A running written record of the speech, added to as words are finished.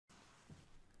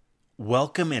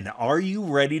Welcome, and are you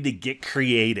ready to get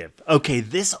creative? Okay,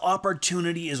 this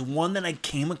opportunity is one that I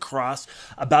came across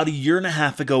about a year and a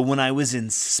half ago when I was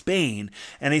in Spain,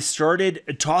 and I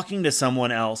started talking to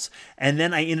someone else, and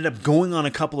then I ended up going on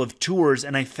a couple of tours,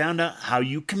 and I found out how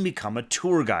you can become a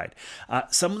tour guide.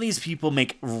 Some of these people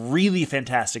make really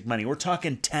fantastic money. We're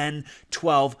talking $10,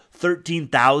 $12,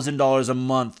 $13,000 a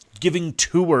month giving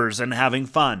tours and having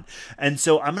fun. And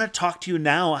so I'm going to talk to you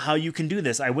now how you can do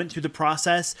this. I went through the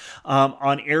process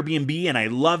on Airbnb and I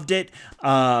loved it.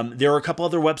 There are a couple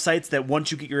other websites that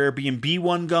once you get your Airbnb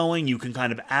one going, you can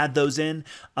kind of add those in.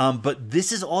 But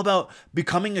this is all about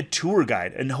becoming a tour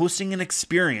guide and hosting an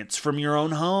experience from your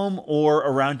own home or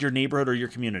around your neighborhood or your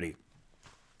community.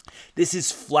 This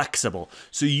is flexible,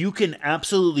 so you can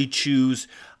absolutely choose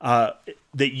that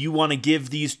you want to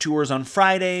give these tours on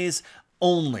Fridays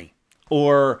only,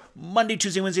 or Monday,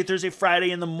 Tuesday, Wednesday, Thursday,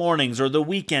 Friday in the mornings, or the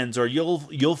weekends, or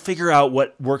you'll figure out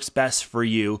what works best for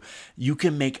you. You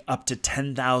can make up to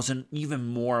 $10,000, even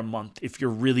more a month if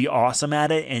you're really awesome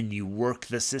at it and you work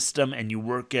the system and you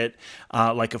work it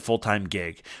like a full-time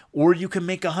gig. Or you can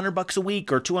make $100 a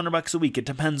week or $200 a week. It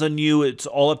depends on you. It's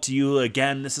all up to you.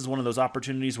 Again, this is one of those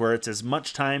opportunities where it's as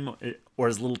much time or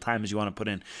as little time as you want to put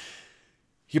in.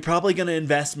 You're probably going to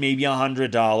invest maybe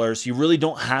 $100. You really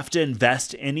don't have to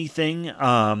invest anything.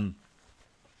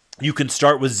 You can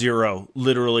start with zero,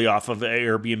 literally off of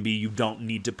Airbnb. You don't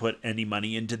need to put any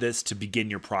money into this to begin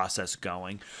your process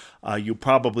going. You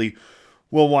probably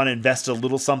will want to invest a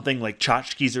little something like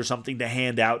tchotchkes or something to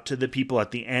hand out to the people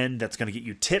at the end. That's going to get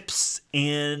you tips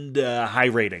and high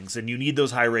ratings. And you need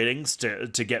those high ratings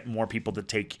to get more people to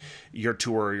take your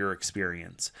tour or your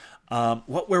experience.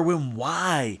 What, where, when,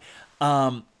 why?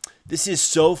 This is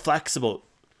so flexible.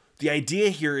 The idea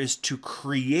here is to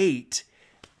create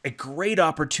a great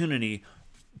opportunity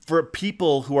for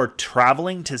people who are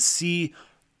traveling to see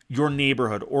your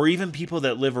neighborhood, or even people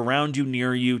that live around you,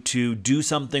 near you, to do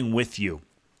something with you.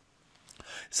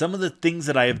 Some of the things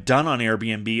that I have done on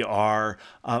Airbnb are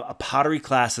a pottery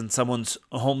class in someone's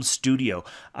home studio.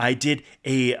 I did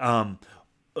a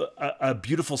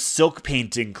beautiful silk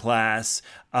painting class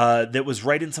that was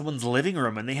right in someone's living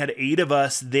room, and they had 8 of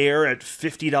us there at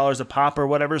 $50 a pop or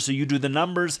whatever. So you do the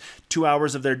numbers, 2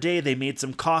 hours of their day. They made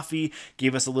some coffee,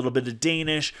 gave us a little bit of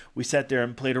Danish. We sat there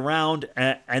and played around,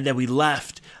 and then we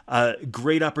left.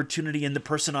 Great opportunity. And the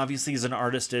person obviously is an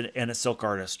artist and a silk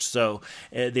artist. So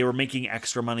they were making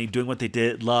extra money doing what they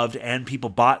did, loved, and people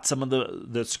bought some of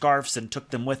the scarves and took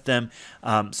them with them.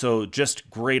 So just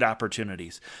great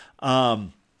opportunities.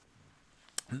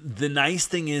 The nice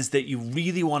thing is that you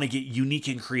really want to get unique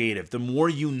and creative. The more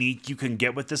unique you can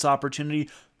get with this opportunity,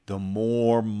 the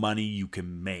more money you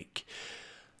can make.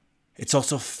 It's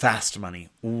also fast money.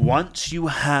 Once you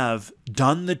have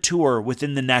done the tour,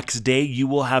 within the next day, you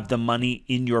will have the money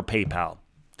in your PayPal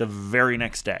the very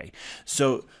next day.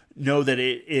 So know that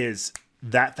it is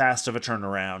that fast of a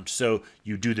turnaround. So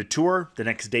you do the tour, the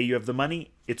next day you have the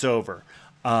money, it's over.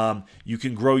 You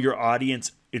can grow your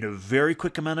audience in a very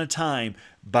quick amount of time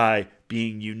by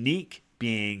being unique,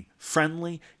 being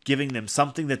friendly, giving them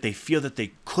something that they feel that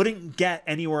they couldn't get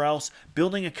anywhere else,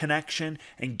 building a connection,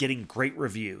 and getting great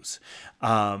reviews.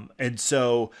 And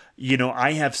so,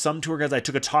 I have some tour guides. I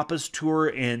took a tapas tour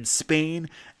in Spain,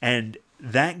 and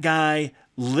that guy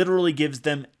literally gives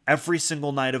them every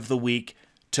single night of the week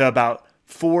to about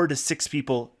 4 to 6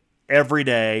 people every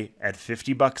day at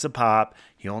 $50 a pop.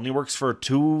 He only works for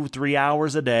 2-3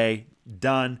 hours a day.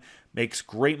 Done. Makes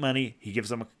great money. He gives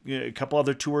them a couple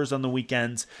other tours on the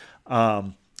weekends.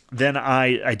 Then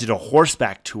I did a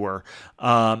horseback tour,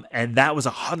 and that was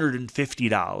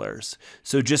 $150.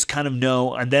 So just kind of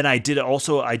know. And then I did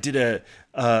a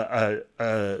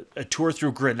tour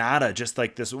through Granada, just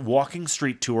like this walking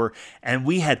street tour, and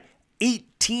we had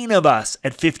 18 of us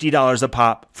at $50 a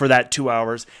pop for that 2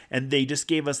 hours, and they just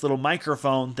gave us little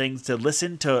microphone things to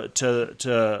listen to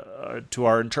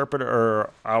our interpreter or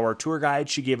our tour guide.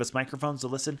 She gave us microphones to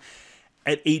listen.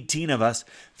 At 18 of us,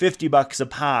 $50 a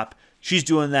pop. She's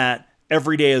doing that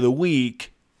every day of the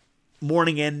week,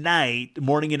 morning and night,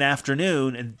 morning and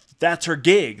afternoon, and that's her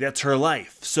gig. That's her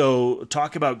life. So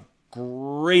talk about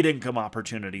great income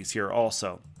opportunities here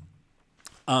also.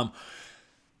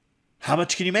 How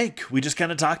much can you make? We just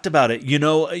kind of talked about it.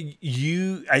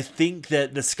 I think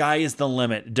that the sky is the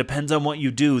limit. It depends on what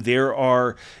you do.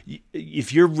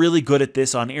 If you're really good at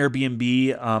this on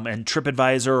Airbnb and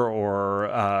TripAdvisor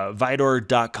or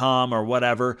Viator.com or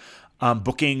whatever,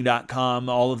 Booking.com,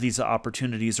 all of these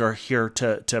opportunities are here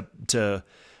to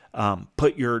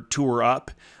put your tour up.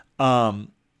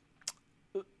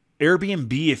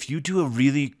 Airbnb, if you do a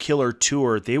really killer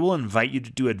tour, they will invite you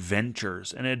to do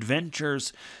adventures. And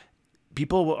adventures,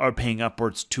 people are paying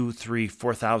upwards $2,000,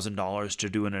 $3,000, $4,000 to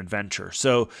do an adventure.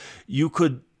 So you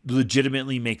could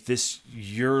legitimately make this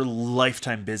your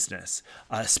lifetime business,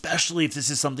 especially if this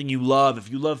is something you love. If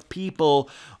you love people,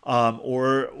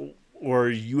 or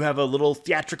you have a little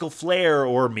theatrical flair,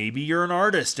 or maybe you're an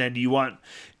artist and you want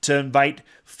to invite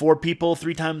 4 people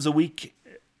 3 times a week,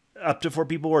 up to 4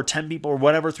 people or 10 people or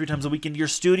whatever, 3 times a week into your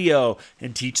studio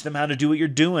and teach them how to do what you're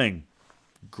doing.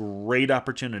 Great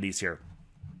opportunities here.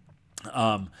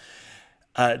 The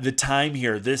time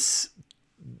here,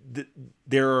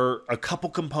 there are a couple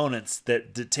components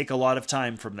that take a lot of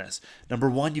time from this. Number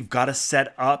one, you've got to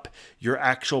set up your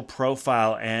actual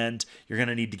profile, and you're going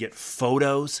to need to get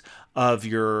photos of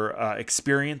your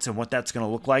experience and what that's going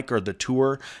to look like, or the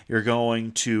tour. You're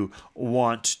going to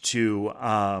want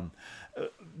to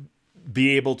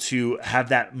be able to have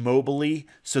that mobily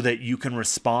so that you can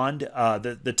respond.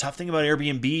 The tough thing about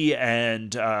Airbnb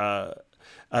and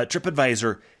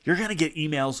TripAdvisor, you're going to get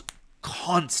emails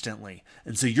constantly.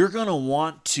 And so you're going to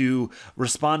want to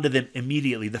respond to them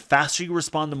immediately. The faster you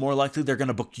respond, the more likely they're going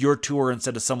to book your tour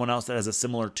instead of someone else that has a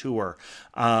similar tour.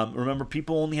 Remember,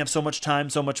 people only have so much time,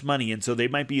 so much money. And so they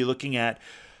might be looking at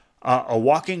a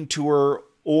walking tour,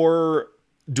 or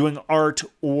doing art,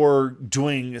 or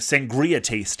doing sangria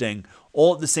tasting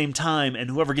all at the same time. And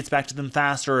whoever gets back to them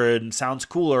faster and sounds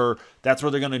cooler, that's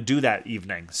where they're going to do that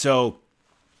evening. So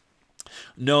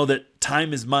know that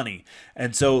time is money.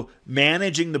 And so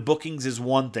managing the bookings is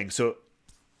one thing. So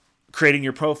creating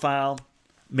your profile,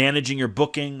 managing your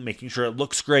booking, making sure it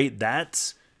looks great,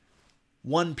 that's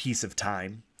one piece of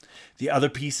time. The other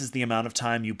piece is the amount of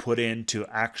time you put in to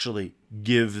actually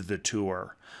give the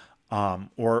tour,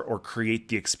 or create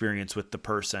the experience with the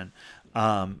person.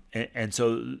 And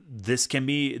so this can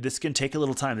take a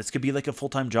little time. This could be like a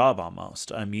full-time job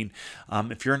almost. I mean,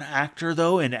 if you're an actor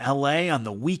though in LA on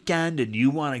the weekend and you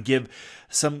want to give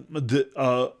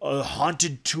a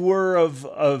haunted tour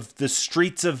of the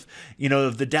streets of,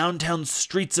 the downtown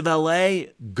streets of LA,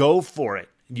 go for it.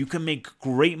 You can make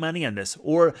great money on this.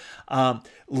 Or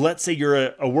let's say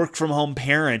you're a work from home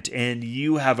parent and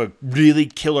you have a really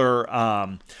killer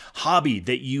hobby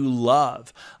that you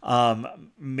love.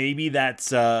 Maybe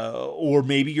that's, or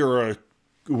maybe you're a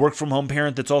work from home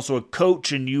parent that's also a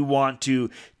coach and you want to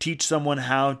teach someone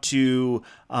how to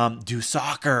do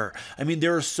soccer. I mean,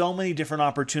 there are so many different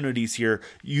opportunities here.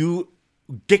 You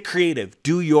get creative,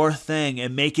 do your thing,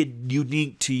 and make it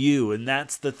unique to you. And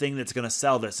that's the thing that's going to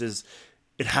sell this. Is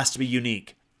it has to be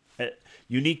unique.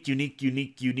 Unique,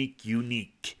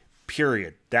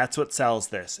 period. That's what sells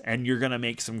this. And you're going to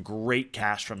make some great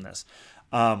cash from this.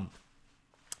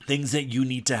 Things that you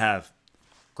need to have: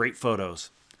 great photos,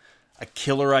 a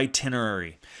killer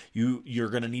itinerary. You're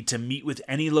going to need to meet with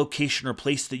any location or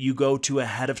place that you go to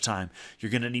ahead of time.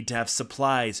 You're going to need to have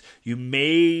supplies. You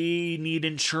may need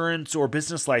insurance or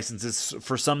business licenses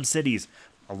for some cities.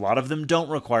 A lot of them don't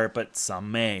require it, but some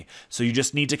may. So you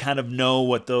just need to kind of know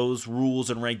what those rules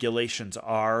and regulations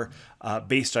are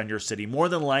based on your city. More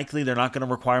than likely, they're not going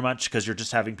to require much because you're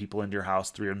just having people into your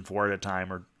house 3 and 4 at a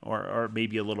time, or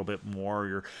maybe a little bit more.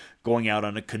 You're going out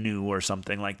on a canoe or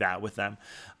something like that with them.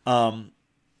 The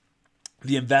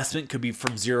investment could be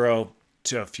from $0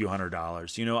 to a few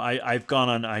 $100s. I've gone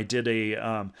on, I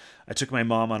took my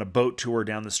mom on a boat tour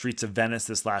down the streets of Venice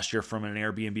this last year from an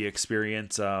Airbnb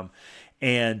experience.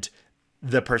 And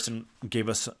the person gave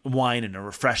us wine and a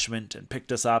refreshment and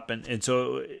picked us up. And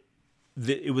so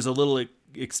it was a little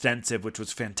extensive, which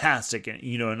was fantastic. And,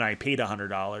 and I paid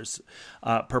 $100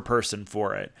 per person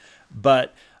for it.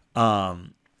 But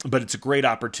it's a great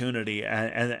opportunity,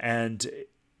 and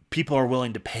people are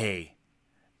willing to pay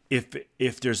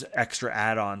if there's extra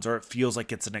add-ons, or it feels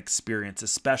like it's an experience,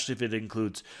 especially if it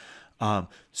includes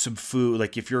some food.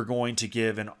 Like if you're going to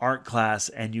give an art class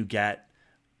and you get,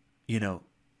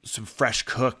 some fresh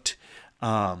cooked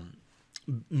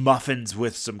muffins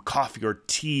with some coffee or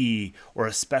tea, or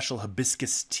a special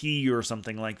hibiscus tea or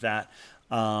something like that,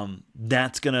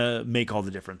 that's going to make all the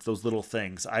difference. Those little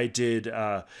things. I did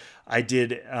this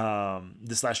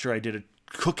last year, I did a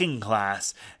cooking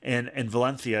class in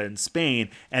Valencia in Spain,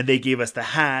 and they gave us the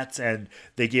hats, and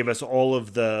they gave us all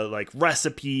of the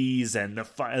recipes and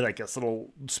like a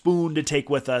little spoon to take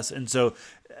with us. And so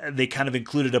they kind of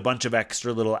included a bunch of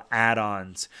extra little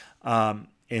add-ons. And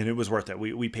it was worth it.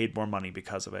 We paid more money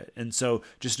because of it. And so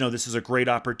just know this is a great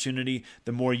opportunity.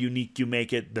 The more unique you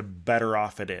make it, the better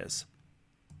off it is.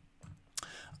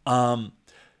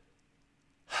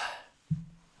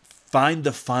 find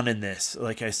the fun in this.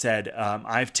 Like I said,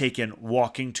 I've taken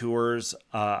walking tours.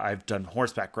 I've done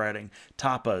horseback riding,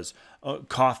 tapas,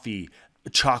 coffee,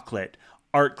 chocolate,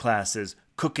 art classes,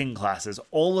 cooking classes.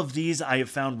 All of these I have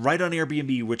found right on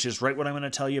Airbnb, which is right what I'm going to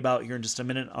tell you about here in just a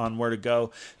minute on where to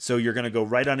go. So you're going to go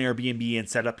right on Airbnb and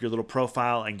set up your little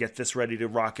profile and get this ready to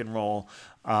rock and roll.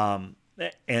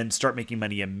 And start making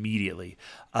money immediately.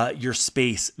 Your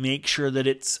space, make sure that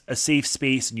it's a safe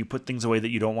space and you put things away that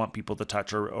you don't want people to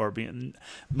touch or be.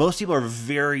 Most people are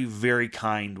very, very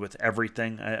kind with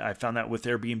everything. I found that with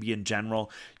Airbnb in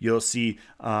general. You'll see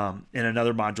in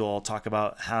another module, I'll talk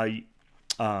about how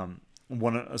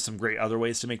some great other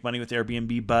ways to make money with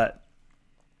Airbnb, but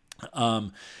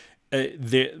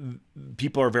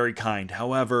people are very kind.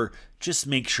 However, just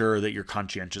make sure that you're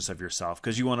conscientious of yourself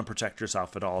because you want to protect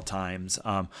yourself at all times.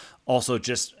 Also,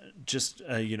 just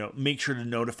make sure to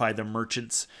notify the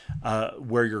merchants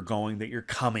where you're going, that you're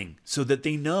coming, so that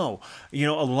they know. A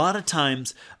lot of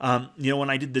times, when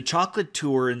I did the chocolate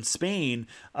tour in Spain,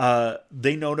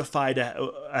 they notified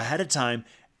ahead of time,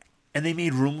 and they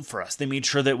made room for us. They made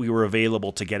sure that we were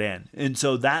available to get in, and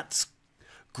so that's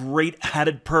great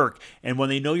added perk. And when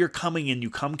they know you're coming and you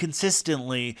come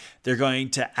consistently, they're going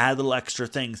to add little extra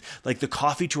things. Like the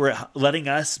coffee tour, letting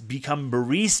us become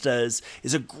baristas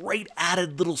is a great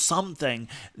added little something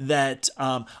that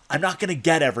I'm not going to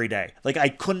get every day. Like I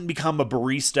couldn't become a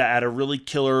barista at a really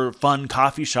killer, fun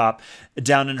coffee shop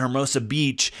down in Hermosa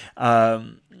Beach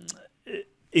in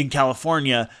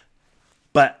California,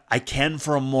 but I can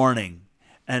for a morning.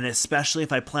 And especially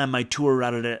if I plan my tour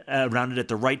around it at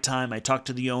the right time. I talk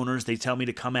to the owners. They tell me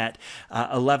to come at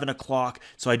 11 o'clock.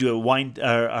 So I do a wine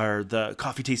or the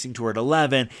coffee tasting tour at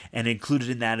 11, and included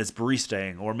in that is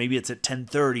baristaing, or maybe it's at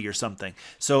 10:30 or something.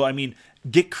 So, I mean,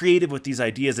 get creative with these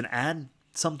ideas and add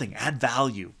something, add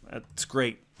value. That's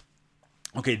great.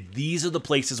 Okay, these are the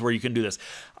places where you can do this.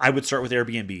 I would start with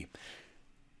Airbnb.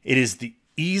 It is the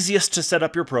easiest to set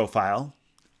up your profile.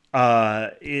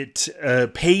 It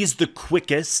pays the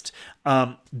quickest.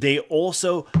 They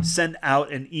also send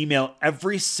out an email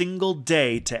every single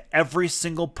day to every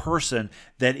single person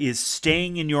that is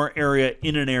staying in your area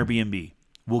in an Airbnb.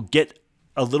 We'll get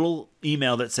a little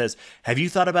email that says, have you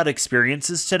thought about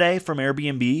experiences today from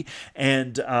Airbnb?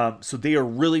 And so they are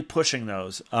really pushing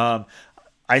those.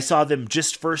 I saw them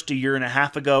just first a year and a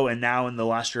half ago, and now in the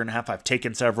last year and a half, I've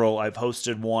taken several. I've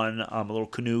hosted one, a little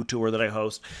canoe tour that I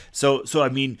host. So I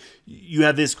mean, you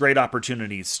have this great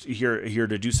opportunities here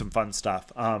to do some fun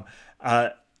stuff.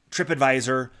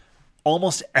 TripAdvisor,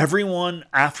 almost everyone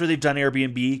after they've done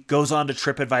Airbnb goes on to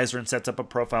TripAdvisor and sets up a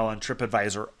profile on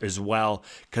TripAdvisor as well,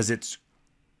 because it's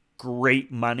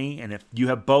great money. And if you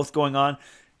have both going on,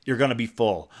 you're going to be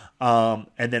full. And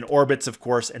then Orbitz, of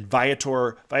course, and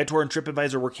Viator. Viator and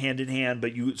TripAdvisor work hand in hand,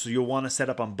 but you'll want to set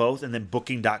up on both. And then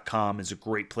Booking.com is a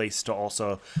great place to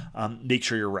also make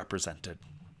sure you're represented.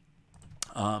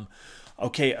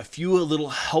 Okay, a few little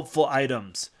helpful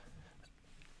items.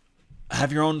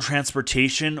 Have your own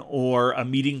transportation or a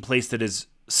meeting place that is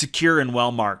secure and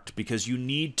well marked, because you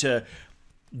need to.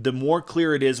 The more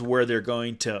clear it is where they're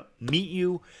going to meet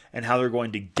you and how they're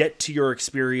going to get to your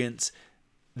experience,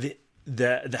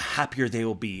 the happier they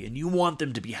will be. And you want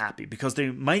them to be happy, because they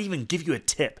might even give you a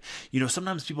tip.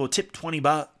 Sometimes people tip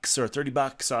 $20 or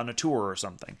 $30 on a tour or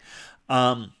something.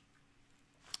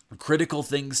 Critical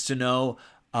things to know.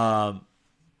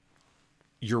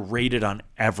 You're rated on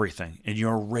everything, and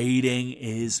your rating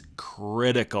is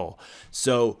critical.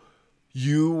 So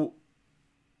you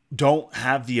don't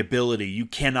have the ability, you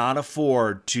cannot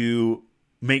afford to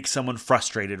make someone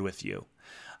frustrated with you.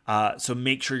 So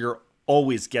make sure you're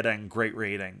always getting great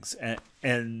ratings,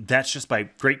 and that's just by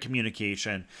great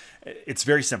communication. It's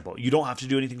very simple. You don't have to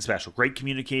do anything special. Great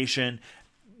communication,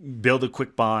 build a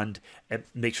quick bond, and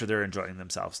make sure they're enjoying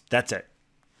themselves. That's it.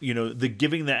 The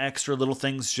giving the extra little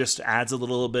things just adds a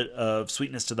little bit of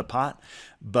sweetness to the pot,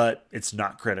 but it's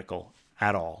not critical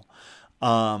at all.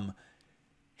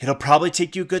 It'll probably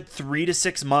take you a good 3 to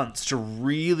 6 months to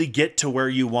really get to where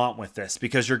you want with this,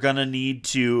 because you're going to need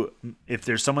to, if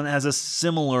there's someone that has a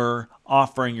similar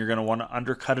offering, you're going to want to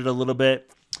undercut it a little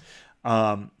bit,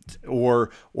 or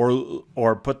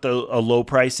put a low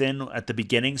price in at the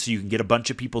beginning so you can get a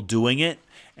bunch of people doing it,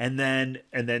 and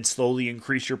then slowly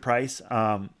increase your price.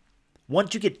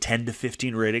 Once you get 10 to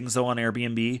 15 ratings though on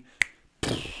Airbnb,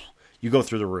 you go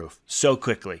through the roof so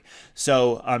quickly.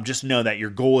 So just know that your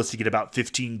goal is to get about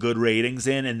 15 good ratings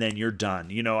in, and then you're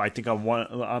done. I think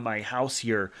on my house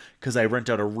here, because I rent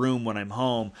out a room when I'm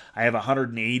home, I have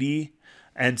 180.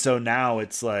 And so now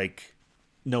it's like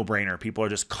no brainer. People are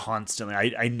just constantly,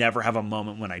 I never have a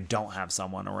moment when I don't have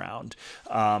someone around.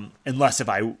 Unless if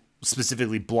I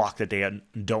specifically block that they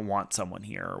don't want someone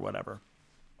here or whatever.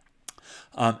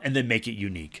 And then make it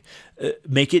unique.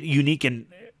 Make it unique,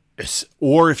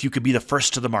 or if you could be the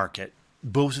first to the market.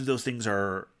 Both of those things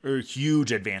are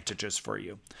huge advantages for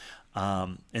you.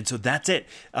 And so that's it.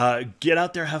 Get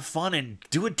out there, have fun, and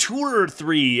do a tour or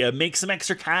 3. Make some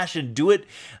extra cash and do it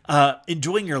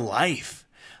enjoying your life.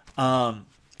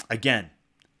 Again,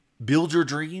 build your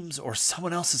dreams, or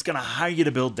someone else is going to hire you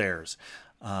to build theirs.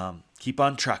 Keep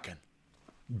on trucking.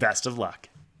 Best of luck.